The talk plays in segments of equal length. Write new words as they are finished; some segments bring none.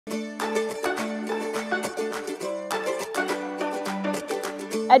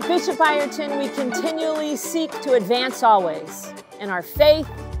At Bishop Ireton, we continually seek to advance always in our faith,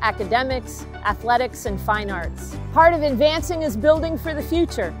 academics, athletics, and fine arts. Part of advancing is building for the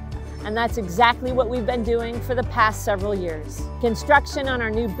future, and that's exactly what we've been doing for the past several years. Construction on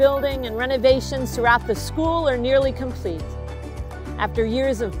our new building and renovations throughout the school are nearly complete. After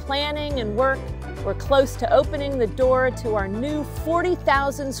years of planning and work, we're close to opening the door to our new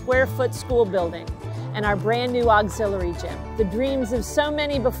 40,000 square foot school building and our brand new auxiliary gym. The dreams of so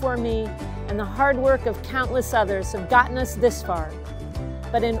many before me and the hard work of countless others have gotten us this far.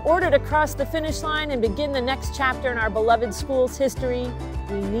 But in order to cross the finish line and begin the next chapter in our beloved school's history,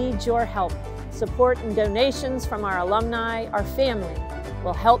 we need your help. Support and donations from our alumni, our family,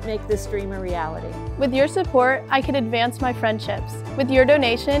 will help make this dream a reality. With your support, I can advance my friendships. With your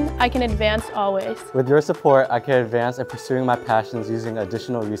donation, I can advance always. With your support, I can advance in pursuing my passions using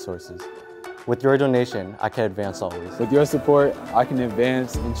additional resources. With your donation, I can advance always. With your support, I can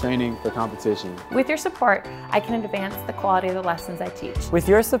advance in training for competition. With your support, I can advance the quality of the lessons I teach. With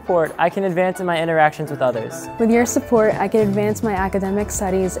your support, I can advance in my interactions with others. With your support, I can advance my academic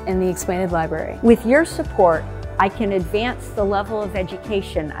studies in the expanded library. With your support, I can advance the level of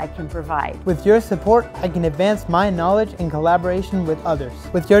education I can provide. With your support, I can advance my knowledge in collaboration with others.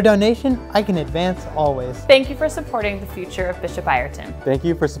 With your donation, I can advance always. Thank you for supporting the future of Bishop Ireton. Thank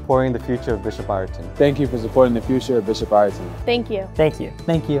you for supporting the future of Bishop Ireton. Thank you for supporting the future of Bishop Ireton. Thank you. Thank you.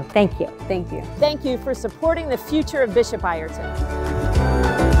 Thank you. Thank you. Thank you. Thank you for supporting the future of Bishop Ireton.